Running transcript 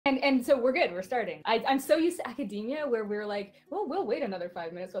And so we're good, we're starting. I'm so used to academia where we're like, well, we'll wait another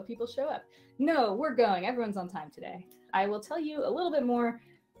 5 minutes while people show up. No, we're going, everyone's on time today. I will tell you a little bit more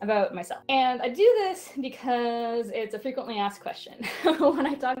about myself. And I do this because it's a frequently asked question. When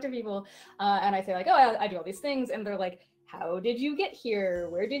I talk to people and I say like, oh, I do all these things, and they're like, how did you get here?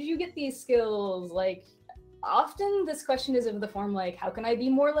 Where did you get these skills? Like, often this question is of the form like, how can I be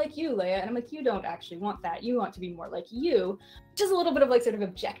more like you, Lea? And I'm like, you don't actually want that. You want to be more like you. Just a little bit of like sort of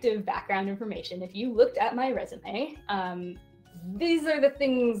objective background information. If you looked at my resume, these are the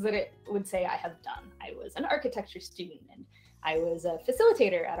things that it would say I have done. I was an architecture student, and I was a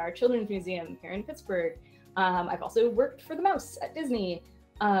facilitator at our Children's Museum here in Pittsburgh. I've also worked for the mouse at Disney.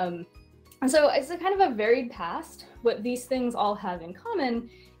 And so it's a kind of a varied past. What these things all have in common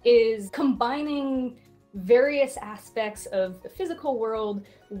is combining various aspects of the physical world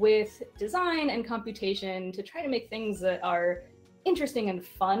with design and computation to try to make things that are interesting and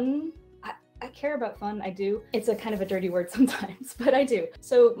fun. I care about fun, I do. It's a kind of a dirty word sometimes, but I do.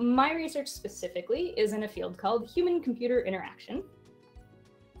 So my research specifically is in a field called human-computer interaction,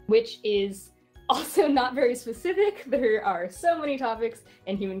 which is also not very specific. There are so many topics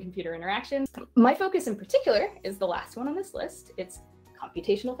in human-computer interaction. My focus in particular is the last one on this list. It's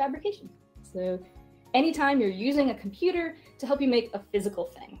computational fabrication. So anytime you're using a computer to help you make a physical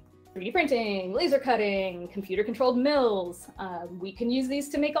thing. 3D printing, laser cutting, computer-controlled mills. We can use these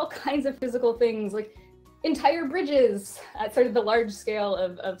to make all kinds of physical things, like entire bridges at sort of the large scale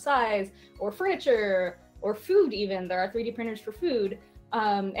of size, or furniture, or food even. There are 3D printers for food.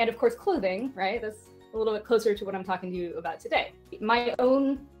 And of course, clothing, right? That's a little bit closer to what I'm talking to you about today. My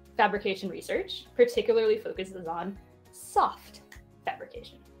own fabrication research particularly focuses on soft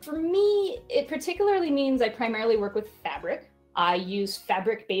fabrication. For me, it particularly means I primarily work with fabric. I use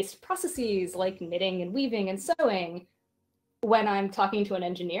fabric-based processes like knitting and weaving and sewing. When I'm talking to an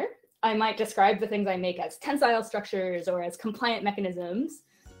engineer, I might describe the things I make as tensile structures or as compliant mechanisms.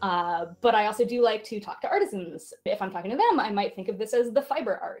 But I also do like to talk to artisans. If I'm talking to them, I might think of this as the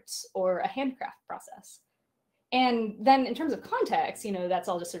fiber arts or a handcraft process. And then in terms of context, that's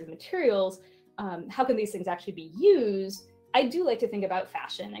all just sort of materials. How can these things actually be used? I do like to think about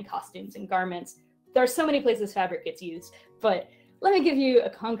fashion and costumes and garments. There are so many places fabric gets used, but let me give you a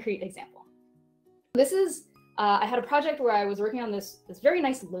concrete example. This is, I had a project where I was working on this very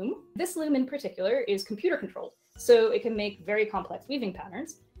nice loom. This loom in particular is computer controlled, so it can make very complex weaving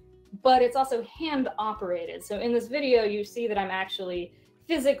patterns, but it's also hand operated. So in this video, you see that I'm actually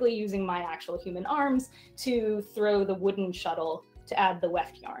physically using my actual human arms to throw the wooden shuttle to add the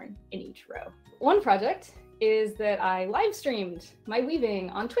weft yarn in each row. One project is that I live streamed my weaving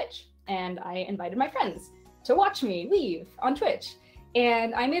on Twitch, and I invited my friends to watch me weave on Twitch.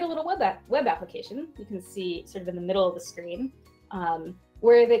 And I made a little web application, you can see sort of in the middle of the screen,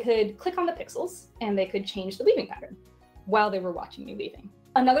 where they could click on the pixels and they could change the weaving pattern while they were watching me weaving.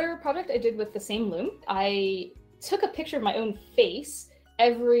 Another project I did with the same loom, I took a picture of my own face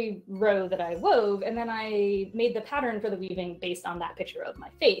every row that I wove, and then I made the pattern for the weaving based on that picture of my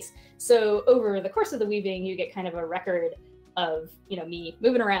face. So over the course of the weaving, you get kind of a record of me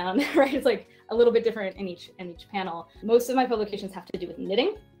moving around, right? It's like a little bit different in each panel. Most of my publications have to do with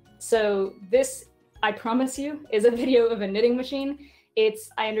knitting. So this, I promise you, is a video of a knitting machine.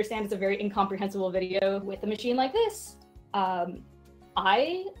 I understand it's a very incomprehensible video with a machine like this.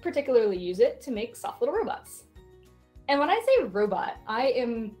 I particularly use it to make soft little robots. And when I say robot, I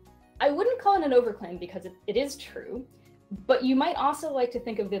wouldn't call it an overclaim because it is true, but you might also like to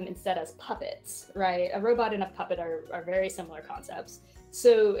think of them instead as puppets, right? A robot and a puppet are very similar concepts.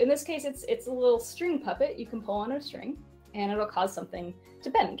 So in this case, it's a little string puppet you can pull on a string, and it'll cause something to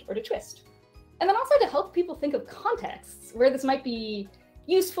bend or to twist. And then also to help people think of contexts where this might be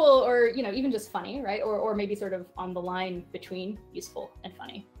useful or even just funny, right? Or maybe sort of on the line between useful and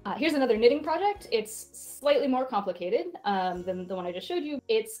funny. Here's another knitting project. It's slightly more complicated than the one I just showed you.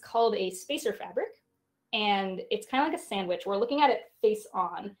 It's called a spacer fabric, and it's kind of like a sandwich. We're looking at it face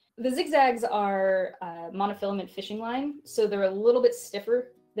on. The zigzags are monofilament fishing line, so they're a little bit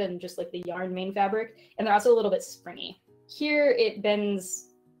stiffer than just like the yarn main fabric, and they're also a little bit springy. Here it bends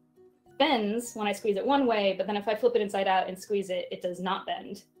when I squeeze it one way, but then if I flip it inside out and squeeze it, it does not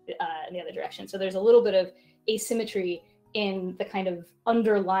bend in the other direction. So there's a little bit of asymmetry in the kind of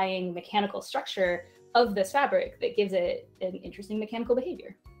underlying mechanical structure of this fabric that gives it an interesting mechanical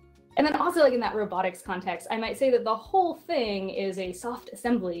behavior. And then also, like in that robotics context, I might say that the whole thing is a soft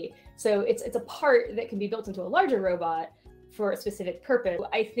assembly. So it's a part that can be built into a larger robot for a specific purpose.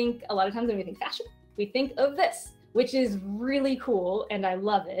 I think a lot of times when we think fashion, we think of this, which is really cool and I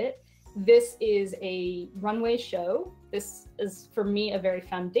love it. This is a runway show. This is, for me, a very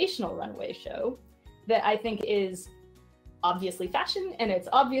foundational runway show that I think is obviously fashion and it's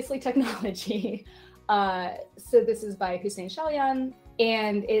obviously technology. So this is by Hussein Shalian,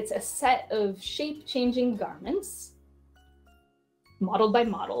 and it's a set of shape-changing garments modeled by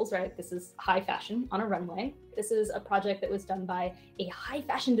models, right? This is high fashion on a runway. This is a project that was done by a high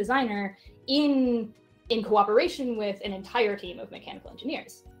fashion designer in cooperation with an entire team of mechanical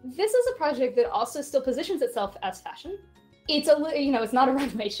engineers. This is a project that also still positions itself as fashion. It's it's not a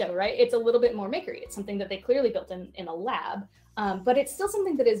runway show, right? It's a little bit more makery. It's something that they clearly built in a lab, but it's still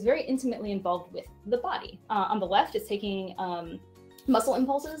something that is very intimately involved with the body. On the left, it's taking muscle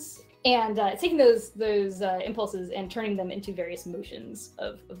impulses, and it's taking those impulses and turning them into various motions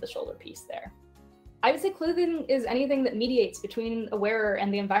of the shoulder piece there. I would say clothing is anything that mediates between a wearer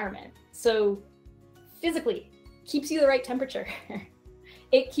and the environment. So physically, keeps you the right temperature.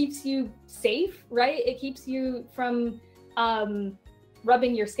 It keeps you safe, right? It keeps you from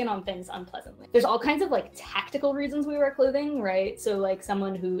rubbing your skin on things unpleasantly. There's all kinds of like tactical reasons we wear clothing, right? So like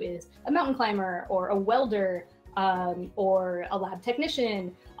someone who is a mountain climber or a welder or a lab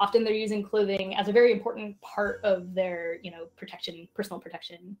technician, often they're using clothing as a very important part of their, personal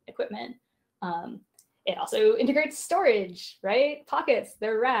protection equipment. It also integrates storage, right? Pockets,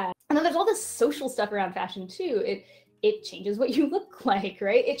 they're rad. And then there's all this social stuff around fashion too. It changes what you look like,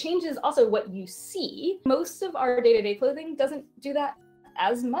 right? It changes also what you see. Most of our day-to-day clothing doesn't do that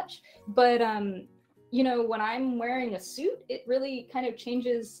as much, but when I'm wearing a suit, it really kind of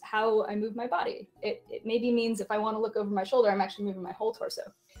changes how I move my body. It maybe means if I want to look over my shoulder, I'm actually moving my whole torso.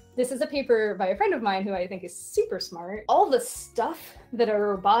 This is a paper by a friend of mine who I think is super smart. All the stuff that a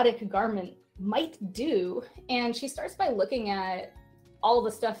robotic garment might do, and she starts by looking at all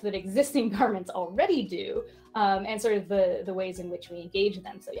the stuff that existing garments already do, and sort of the ways in which we engage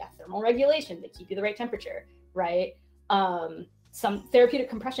them. So yeah, thermal regulation, they keep you the right temperature, right? Some therapeutic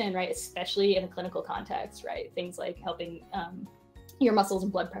compression, right? Especially in a clinical context, right? Things like helping your muscles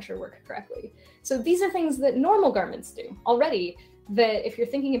and blood pressure work correctly. So these are things that normal garments do already, that if you're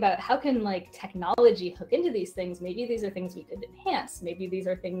thinking about how can like technology hook into these things, maybe these are things we could enhance. Maybe these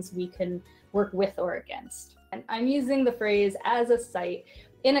are things we can work with or against. And I'm using the phrase as a site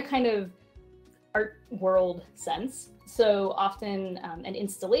in a kind of art world sense. So often an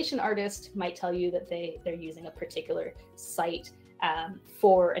installation artist might tell you that they're using a particular site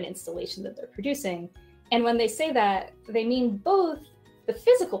for an installation that they're producing. And when they say that, they mean both the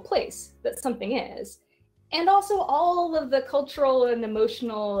physical place that something is, and also all of the cultural and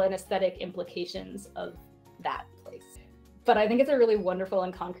emotional and aesthetic implications of that place. But I think it's a really wonderful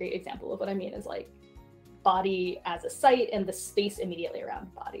and concrete example of what I mean is like body as a site and the space immediately around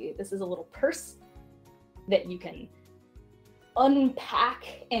the body. This is a little purse that you can unpack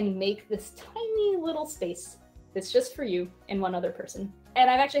and make this tiny little space that's just for you and one other person. And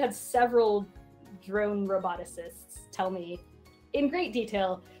I've actually had several drone roboticists tell me in great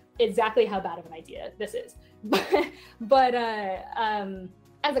detail exactly how bad of an idea this is. But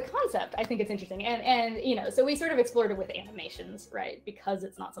as a concept, I think it's interesting. And so we sort of explored it with animations, right? Because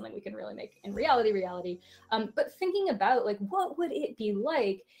it's not something we can really make in reality. But thinking about like, what would it be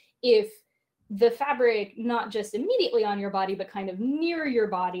like if the fabric, not just immediately on your body, but kind of near your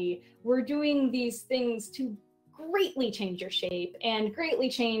body, were doing these things to greatly change your shape and greatly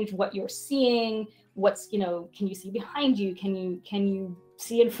change what you're seeing, can you see behind you? Can you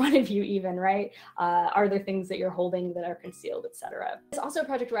see in front of you even, right? Are there things that you're holding that are concealed, etc.? It's also a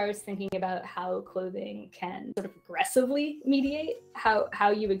project where I was thinking about how clothing can sort of aggressively mediate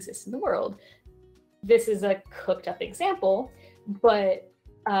how you exist in the world. This is a cooked up example, but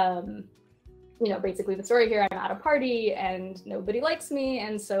basically the story here, I'm at a party and nobody likes me,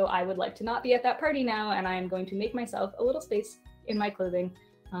 and so I would like to not be at that party now, and I'm going to make myself a little space in my clothing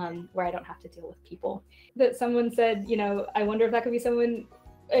where I don't have to deal with people. That someone said, I wonder if that could be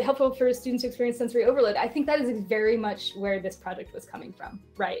helpful for students to experience sensory overload. I think that is very much where this project was coming from,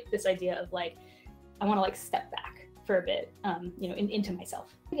 right? This idea of like, I want to like step back for a bit, into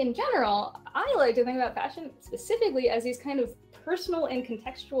myself. In general, I like to think about fashion specifically as these kind of personal and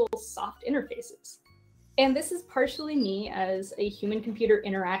contextual soft interfaces. And this is partially me as a human-computer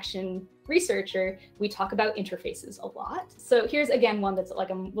interaction researcher. We talk about interfaces a lot. So here's again one that's like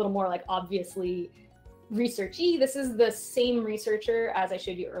a little more like obviously researchy. This is the same researcher as I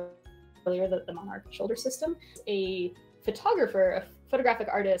showed you earlier, the Monarch shoulder system. A photographer, a photographic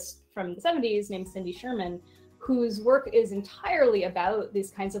artist from the 70s named Cindy Sherman, whose work is entirely about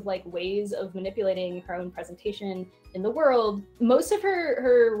these kinds of like ways of manipulating her own presentation in the world. Most of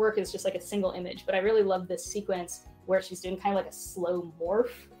her work is just like a single image, but I really love this sequence where she's doing kind of like a slow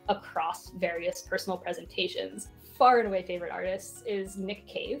morph across various personal presentations. Far and away favorite artist is Nick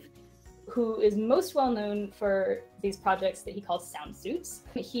Cave, who is most well known for these projects that he calls sound suits.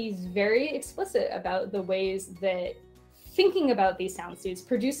 He's very explicit about the ways that thinking about these sound suits,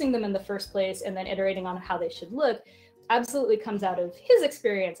 producing them in the first place, and then iterating on how they should look, absolutely comes out of his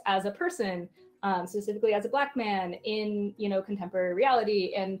experience as a person, specifically as a Black man in, contemporary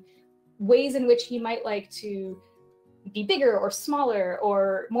reality, and ways in which he might like to be bigger or smaller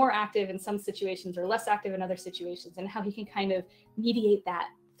or more active in some situations or less active in other situations, and how he can kind of mediate that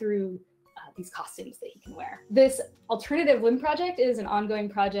through these costumes that he can wear. This alternative limb project is an ongoing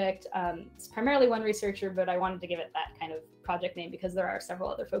project. It's primarily one researcher, but I wanted to give it that kind of project name because there are several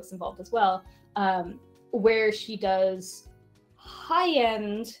other folks involved as well, where she does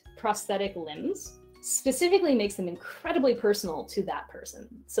high-end prosthetic limbs, specifically makes them incredibly personal to that person.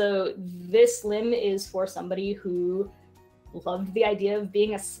 So this limb is for somebody who loved the idea of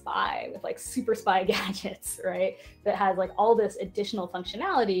being a spy with like super spy gadgets, right? That has like all this additional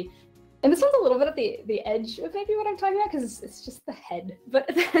functionality. And this one's a little bit at the edge of maybe what I'm talking about because it's just the head, but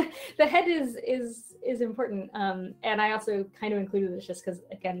the head is important. And I also kind of included this just because,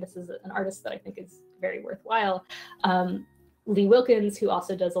 again, this is an artist that I think is very worthwhile. Lee Wilkins, who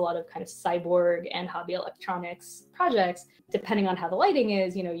also does a lot of kind of cyborg and hobby electronics projects, depending on how the lighting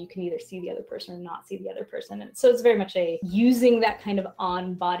is, you can either see the other person or not see the other person. And so it's very much using that kind of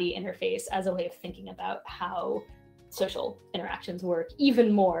on-body interface as a way of thinking about how social interactions work even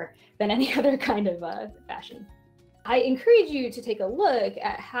more than any other kind of fashion. I encourage you to take a look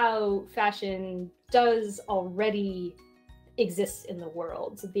at how fashion does already exist in the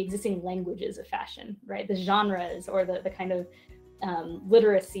world, so the existing languages of fashion, right? The genres or the kind of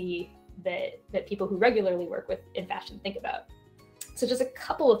literacy that people who regularly work with in fashion think about. So just a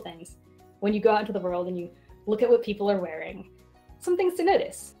couple of things. When you go out into the world and you look at what people are wearing, some things to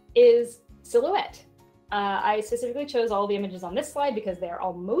notice is silhouette. I specifically chose all the images on this slide because they are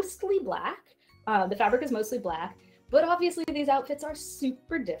all mostly Black. The fabric is mostly Black, but obviously these outfits are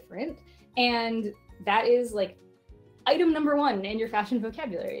super different. And that is like item number one in your fashion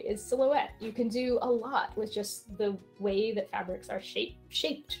vocabulary is silhouette. You can do a lot with just the way that fabrics are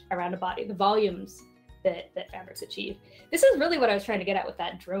shaped around a body, the volumes that fabrics achieve. This is really what I was trying to get at with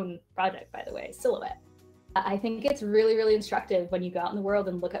that drone project, by the way, silhouette. I think it's really, really instructive when you go out in the world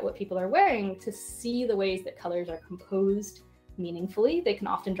and look at what people are wearing to see the ways that colors are composed meaningfully. They can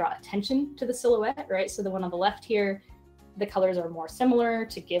often draw attention to the silhouette, right? So the one on the left here, the colors are more similar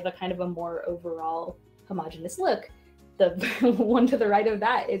to give a kind of a more overall homogeneous look. The one to the right of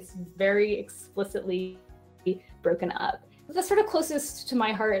that, it's very explicitly broken up. The sort of closest to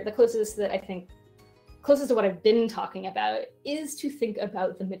my heart, the closest that I think closest to what I've been talking about is to think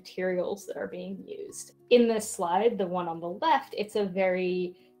about the materials that are being used. In this slide, the one on the left, it's a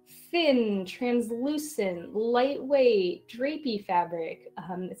very thin, translucent, lightweight, drapey fabric.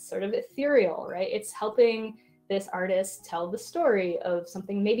 It's sort of ethereal, right? It's helping this artist tell the story of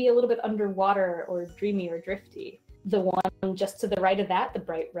something maybe a little bit underwater or dreamy or drifty. The one just to the right of that, the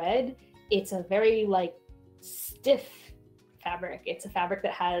bright red, it's a very like stiff fabric. It's a fabric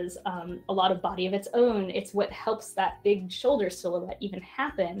that has a lot of body of its own. It's what helps that big shoulder silhouette even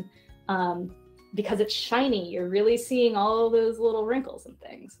happen because it's shiny. You're really seeing all those little wrinkles and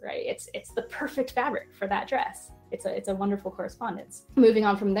things, right? It's the perfect fabric for that dress. It's a wonderful correspondence. Moving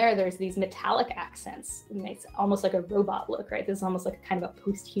on from there, there's these metallic accents. It makes almost like a robot look, right? This is almost like a kind of a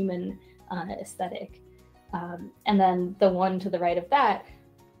post-human aesthetic. And then the one to the right of that,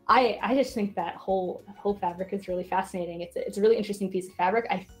 I just think that whole fabric is really fascinating. It's a really interesting piece of fabric.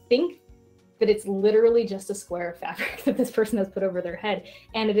 I think that it's literally just a square of fabric that this person has put over their head,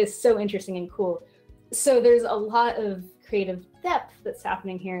 and it is so interesting and cool. So there's a lot of creative depth that's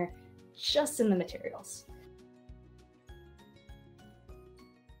happening here just in the materials.